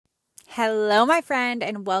Hello, my friend,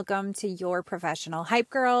 and welcome to Your Professional Hype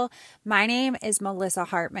Girl. My name is Melissa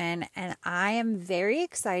Hartman, and I am very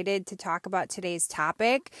excited to talk about today's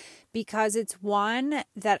topic because it's one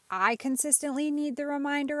that I consistently need the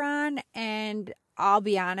reminder on. And I'll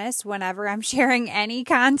be honest, whenever I'm sharing any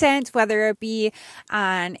content, whether it be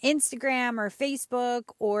on Instagram or Facebook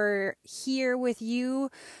or here with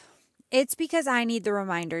you, it's because I need the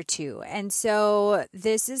reminder too. And so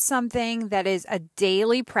this is something that is a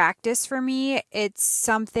daily practice for me. It's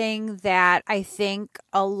something that I think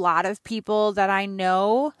a lot of people that I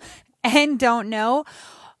know and don't know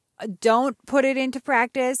don't put it into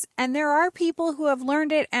practice. And there are people who have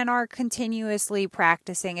learned it and are continuously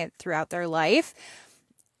practicing it throughout their life.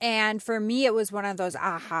 And for me, it was one of those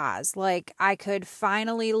ahas. Like I could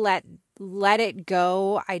finally let it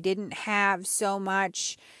go. I didn't have so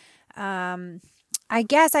much I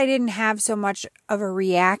guess I didn't have so much of a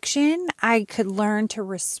reaction. I could learn to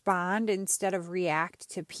respond instead of react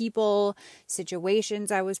to people,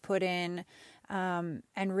 situations I was put in, and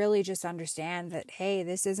really just understand that, hey,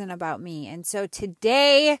 this isn't about me. And so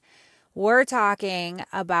today we're talking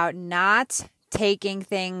about not taking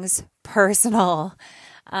things personal.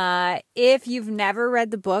 If you've never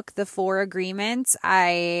read the book, The 4 Agreements,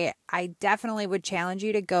 I definitely would challenge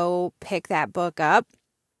you to go pick that book up.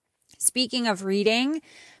 Speaking of reading,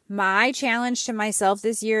 my challenge to myself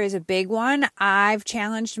this year is a big one. I've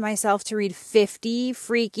challenged myself to read 50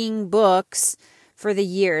 freaking books for the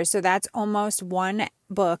year. So that's almost one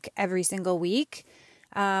book every single week.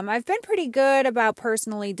 I've been pretty good about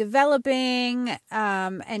personally developing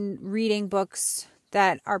and reading books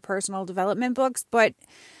that are personal development books. But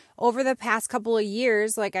over the past couple of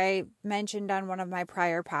years, like I mentioned on one of my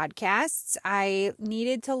prior podcasts, I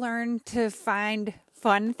needed to learn to find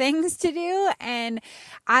fun things to do. And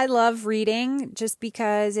I love reading just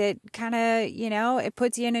because it kind of, it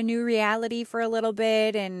puts you in a new reality for a little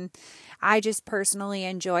bit. And I just personally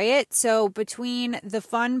enjoy it. So between the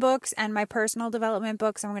fun books and my personal development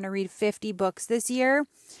books, I'm going to read 50 books this year.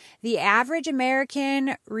 The average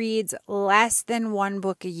American reads less than one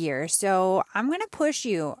book a year. So I'm going to push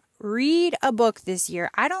you. Read a book this year.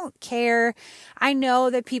 I don't care. I know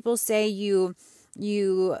that people say you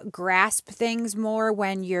grasp things more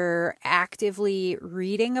when you're actively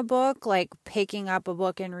reading a book, like picking up a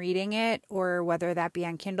book and reading it, or whether that be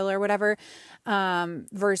on Kindle or whatever,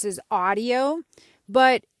 versus audio.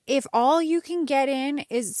 But if all you can get in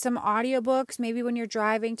is some audiobooks, maybe when you're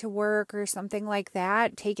driving to work or something like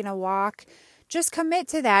that, taking a walk, just commit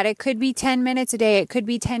to that. It could be 10 minutes a day. It could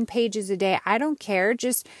be 10 pages a day. I don't care.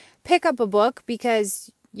 Just pick up a book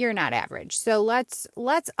because you're not average. So let's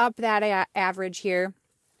up that average here,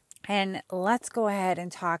 and let's go ahead and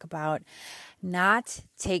talk about not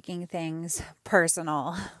taking things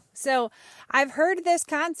personal. So I've heard this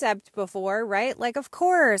concept before, right? Like, of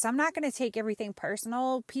course, I'm not going to take everything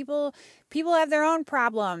personal. People have their own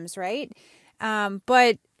problems, right?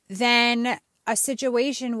 But then a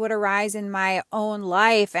situation would arise in my own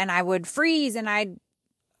life and I would freeze and I'd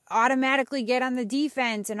automatically get on the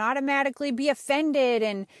defense and automatically be offended.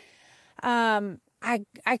 And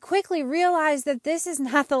I quickly realized that this is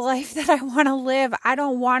not the life that I want to live. I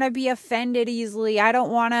don't want to be offended easily. I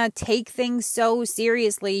don't want to take things so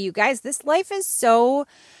seriously. You guys, this life is so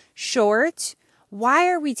short. Why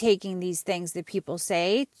are we taking these things that people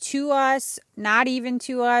say to us, not even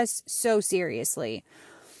to us, so seriously?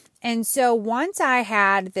 And so once I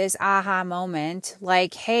had this aha moment,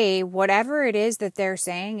 like, hey, whatever it is that they're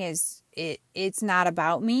saying it's not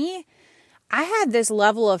about me. I had this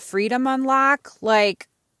level of freedom unlock. Like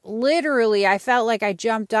literally, I felt like I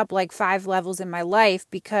jumped up like 5 levels in my life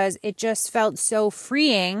because it just felt so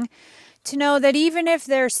freeing to know that even if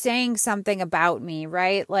they're saying something about me,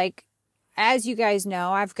 right? Like, as you guys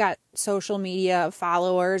know, I've got social media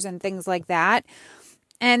followers and things like that.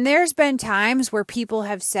 And there's been times where people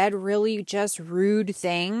have said really just rude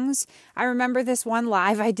things. I remember this one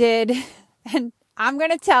live I did, and I'm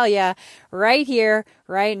going to tell you right here,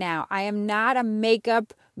 right now, I am not a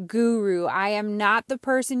makeup guru. I am not the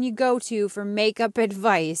person you go to for makeup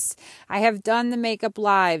advice. I have done the makeup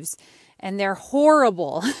lives, and they're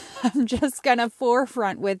horrible. I'm just going to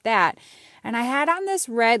forefront with that. And I had on this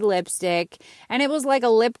red lipstick, and it was like a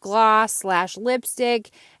lip gloss / lipstick.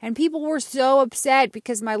 And people were so upset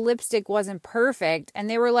because my lipstick wasn't perfect. And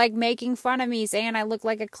they were like making fun of me, saying I look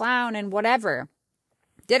like a clown and whatever.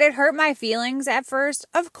 Did it hurt my feelings at first?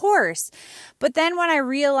 Of course. But then when I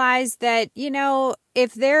realized that,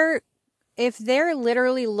 if they're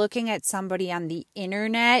literally looking at somebody on the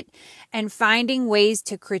internet and finding ways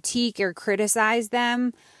to critique or criticize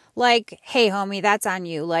them, like, hey, homie, that's on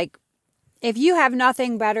you. Like, if you have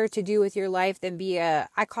nothing better to do with your life than be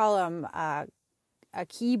I call them a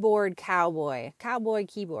keyboard cowboy. Cowboy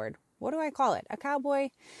keyboard. What do I call it? A cowboy?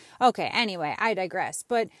 Okay, anyway, I digress.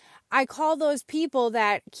 But I call those people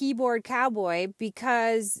that keyboard cowboy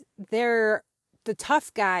because they're the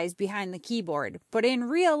tough guys behind the keyboard. But in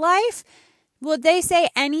real life, would they say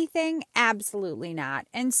anything? Absolutely not.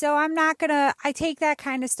 And so I take that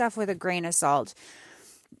kind of stuff with a grain of salt.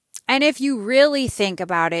 And if you really think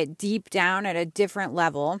about it deep down at a different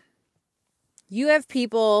level, you have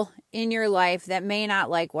people in your life that may not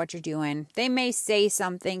like what you're doing. They may say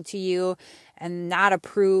something to you and not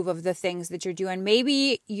approve of the things that you're doing.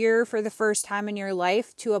 Maybe you're for the first time in your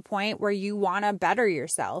life to a point where you want to better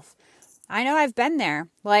yourself. I know I've been there.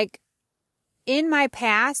 Like in my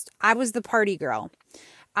past, I was the party girl.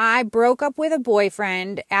 I broke up with a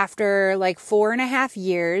boyfriend after like 4.5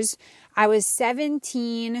 years. I was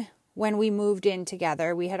 17 when we moved in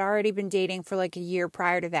together. We had already been dating for like a year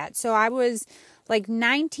prior to that. So I was like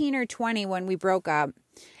 19 or 20 when we broke up.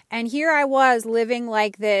 And here I was living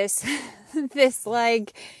like this,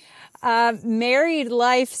 married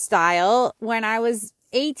lifestyle when I was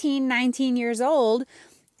 18, 19 years old.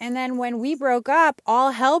 And then when we broke up,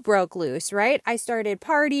 all hell broke loose, right? I started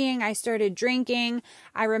partying. I started drinking.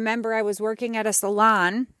 I remember I was working at a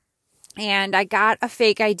salon and I got a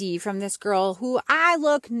fake ID from this girl who I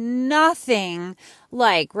look nothing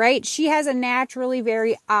like, right? She has a naturally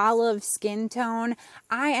very olive skin tone.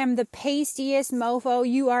 I am the pastiest mofo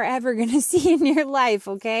you are ever going to see in your life,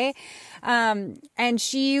 okay? And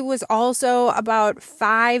she was also about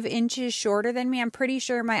 5 inches shorter than me. I'm pretty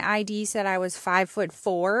sure my ID said I was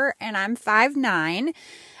 5'4" and I'm 5'9".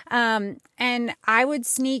 And I would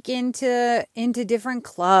sneak into different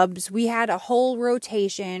clubs. We had a whole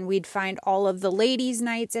rotation. We'd find all of the ladies'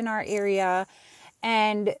 nights in our area.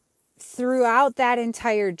 And throughout that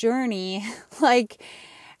entire journey, like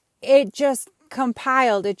it just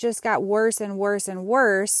compiled. It just got worse and worse and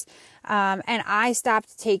worse. And I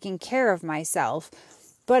stopped taking care of myself.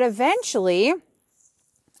 But eventually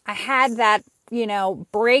I had that,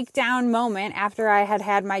 breakdown moment after I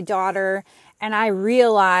had my daughter. And I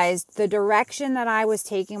realized the direction that I was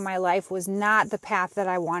taking my life was not the path that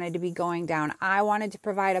I wanted to be going down. I wanted to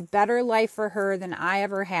provide a better life for her than I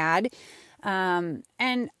ever had. And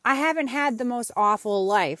I haven't had the most awful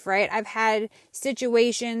life, right? I've had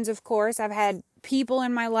situations, of course. I've had people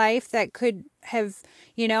in my life that could have,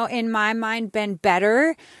 in my mind been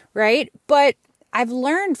better, right? But I've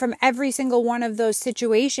learned from every single one of those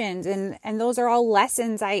situations, and those are all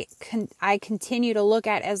lessons I continue to look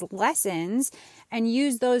at as lessons and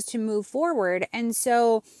use those to move forward. And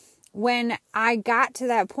so when I got to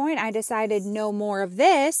that point, I decided no more of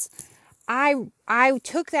this. I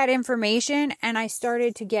took that information and I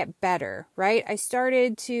started to get better, right? I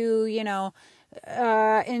started to,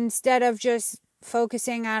 instead of just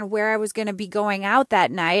focusing on where I was going to be going out that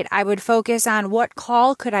night, I would focus on what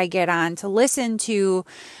call could I get on to listen to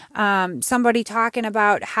somebody talking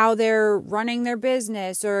about how they're running their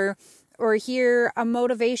business or hear a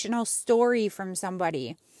motivational story from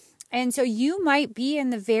somebody. And so you might be in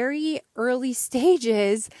the very early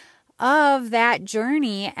stages of that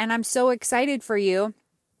journey, and I'm so excited for you.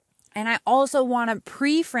 And I also want to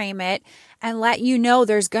pre-frame it and let you know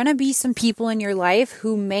there's going to be some people in your life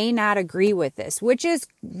who may not agree with this, which is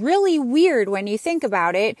really weird when you think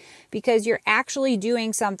about it, because you're actually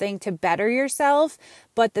doing something to better yourself.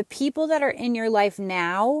 But the people that are in your life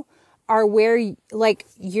now are where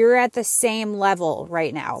you're at the same level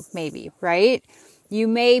right now, maybe, right? You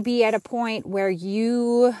may be at a point where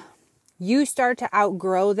you start to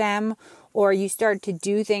outgrow them, or you start to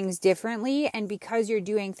do things differently. And because you're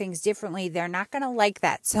doing things differently, they're not going to like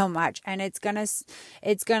that so much. And it's going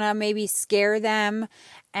to maybe scare them.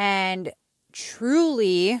 And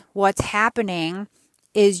truly what's happening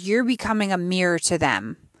is you're becoming a mirror to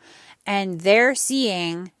them. And they're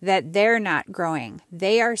seeing that they're not growing.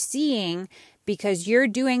 They are seeing because you're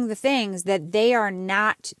doing the things that they are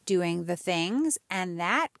not doing the things. And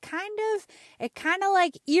that kind of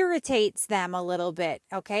irritates them a little bit,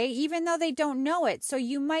 okay? Even though they don't know it. So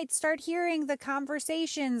you might start hearing the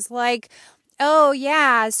conversations like, oh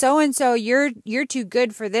yeah, so-and-so, you're too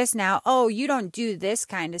good for this now. Oh, you don't do this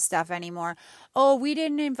kind of stuff anymore. Oh, we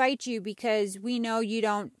didn't invite you because we know you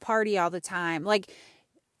don't party all the time. Like,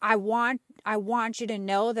 I want you to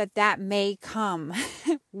know that may come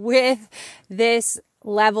with this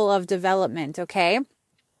level of development, okay?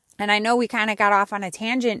 And I know we kind of got off on a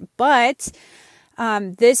tangent, but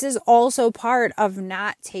this is also part of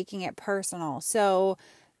not taking it personal. So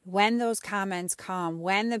when those comments come,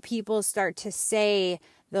 when the people start to say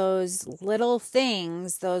those little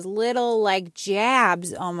things, those little like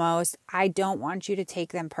jabs almost, I don't want you to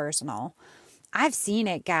take them personal. I've seen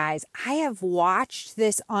it, guys. I have watched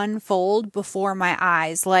this unfold before my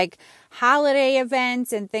eyes, like holiday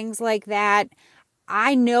events and things like that.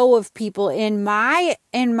 I know of people in my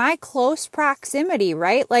close proximity,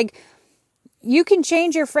 right? Like, you can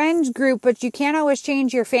change your friends group, but you can't always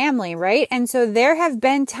change your family, right? And so there have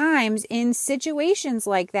been times in situations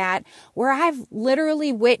like that where I've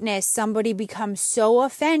literally witnessed somebody become so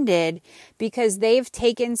offended because they've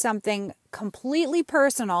taken something completely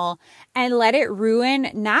personal and let it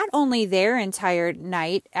ruin not only their entire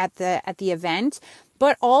night at the event,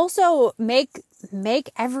 but also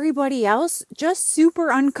make everybody else just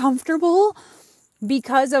super uncomfortable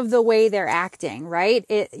because of the way they're acting, right?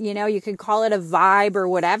 You can call it a vibe or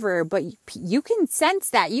whatever, but you can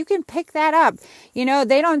sense that. You can pick that up.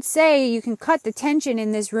 They don't say you can cut the tension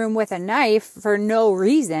in this room with a knife for no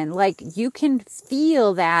reason. Like, you can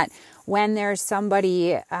feel that when there's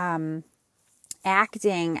somebody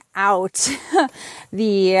acting out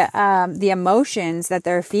the emotions that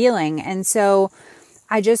they're feeling. And so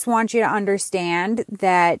I just want you to understand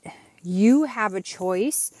that you have a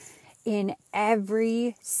choice in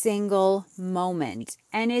every single moment.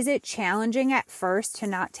 And is it challenging at first to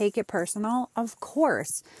not take it personal? Of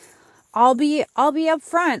course. I'll be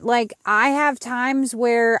upfront. Like, I have times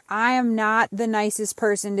where I am not the nicest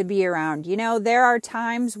person to be around. There are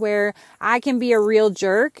times where I can be a real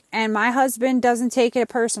jerk and my husband doesn't take it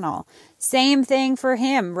personal. Same thing for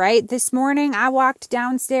him, right? This morning I walked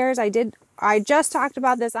downstairs. I just talked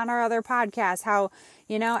about this on our other podcast, how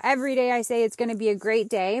every day I say it's going to be a great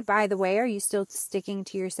day. By the way, are you still sticking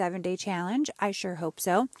to your 7-day challenge? I sure hope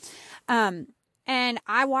so. And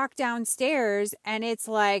I walk downstairs and it's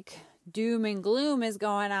like doom and gloom is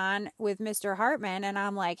going on with Mr. Hartman. And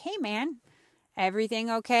I'm like, hey man, everything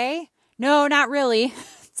okay? No, not really.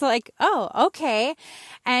 It's like, oh, okay.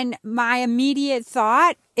 And my immediate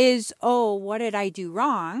thought is, oh, what did I do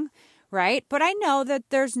wrong? Right? But I know that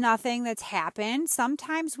there's nothing that's happened.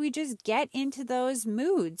 Sometimes we just get into those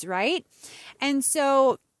moods, right? And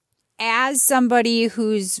so as somebody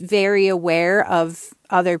who's very aware of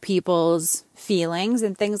other people's feelings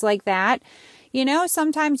and things like that,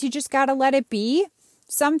 sometimes you just got to let it be.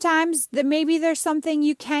 Sometimes maybe there's something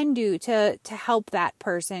you can do to help that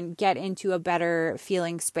person get into a better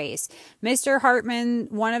feeling space. Mr. Hartman,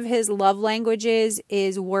 one of his love languages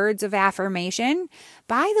is words of affirmation.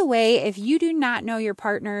 By the way, if you do not know your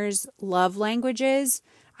partner's love languages,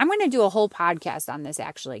 I'm going to do a whole podcast on this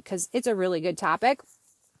actually, because it's a really good topic.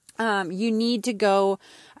 You need to go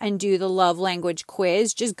and do the love language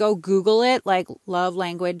quiz. Just go Google it, like love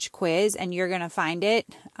language quiz, and you're going to find it.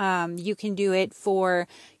 You can do it for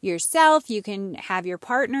yourself. You can have your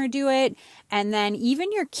partner do it. And then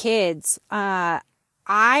even your kids. I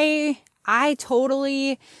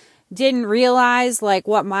totally didn't realize like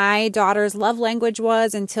what my daughter's love language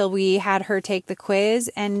was until we had her take the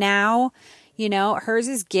quiz. And now, hers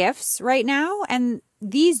is gifts right now. And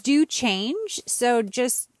these do change. So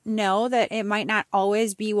just know that it might not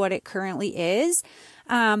always be what it currently is.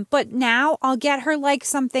 But now I'll get her like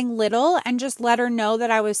something little and just let her know that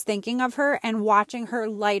I was thinking of her, and watching her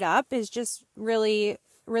light up is just really,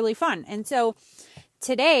 really fun. And so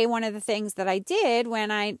today, one of the things that I did when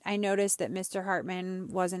I noticed that Mr. Hartman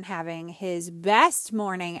wasn't having his best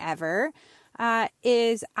morning ever,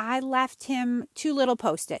 is I left him 2 little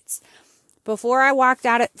Post-its. Before I walked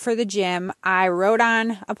out for the gym, I wrote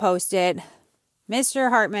on a Post-it, Mr.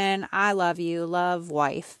 Hartman, I love you, love,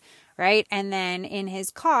 wife, right? And then in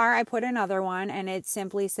his car, I put another one, and it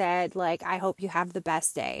simply said, like, I hope you have the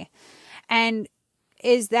best day. And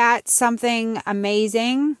is that something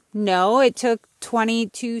amazing? No, it took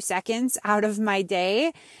 22 seconds out of my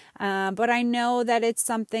day. But I know that it's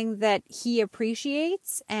something that he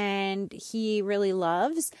appreciates and he really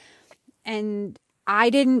loves. And I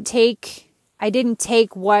didn't take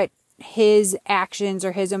what his actions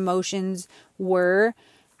or his emotions were.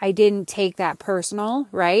 I didn't take that personal,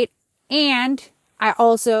 right? And I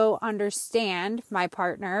also understand my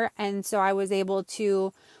partner. And so I was able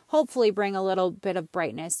to hopefully bring a little bit of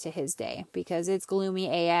brightness to his day, because it's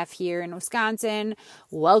gloomy AF here in Wisconsin.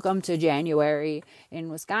 Welcome to January in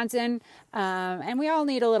Wisconsin. And we all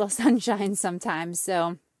need a little sunshine sometimes.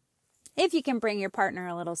 So if you can bring your partner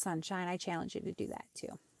a little sunshine, I challenge you to do that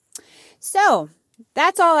too. So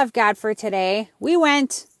that's all I've got for today. We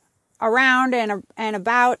went around and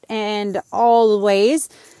about and all the ways.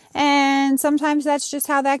 And sometimes that's just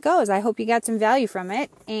how that goes. I hope you got some value from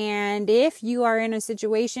it. And if you are in a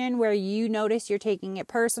situation where you notice you're taking it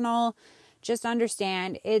personal, just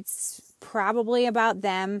understand it's probably about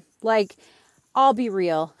them. Like, I'll be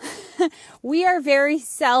real. We are very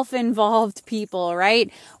self-involved people,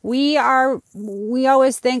 right? We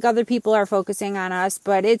always think other people are focusing on us,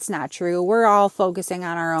 but it's not true. We're all focusing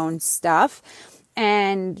on our own stuff.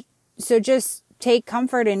 And so just take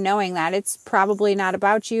comfort in knowing that it's probably not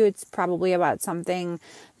about you. It's probably about something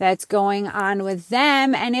that's going on with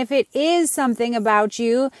them. And if it is something about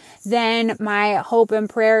you, then my hope and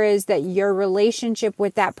prayer is that your relationship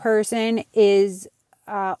with that person is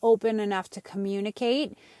open enough to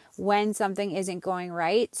communicate when something isn't going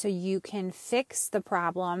right, so you can fix the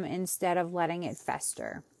problem instead of letting it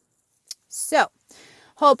fester. So,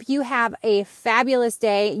 hope you have a fabulous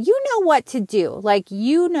day. You know what to do. Like,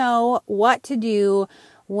 you know what to do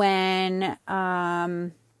when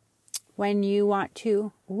you want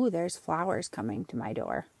to. Ooh, there's flowers coming to my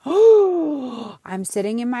door. I'm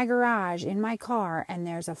sitting in my garage in my car, and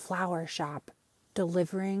there's a flower shop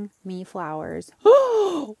delivering me flowers.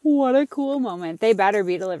 What a cool moment. They better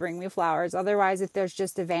be delivering me flowers. Otherwise, if there's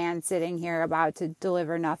just a van sitting here about to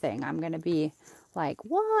deliver nothing, I'm going to be like,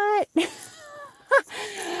 what?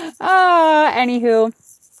 Anywho,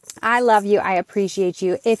 I love you. I appreciate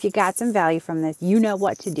you. If you got some value from this, you know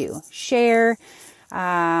what to do. Share,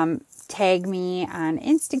 tag me on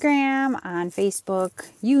Instagram, on Facebook.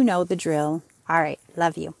 You know the drill. All right.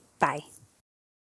 Love you. Bye.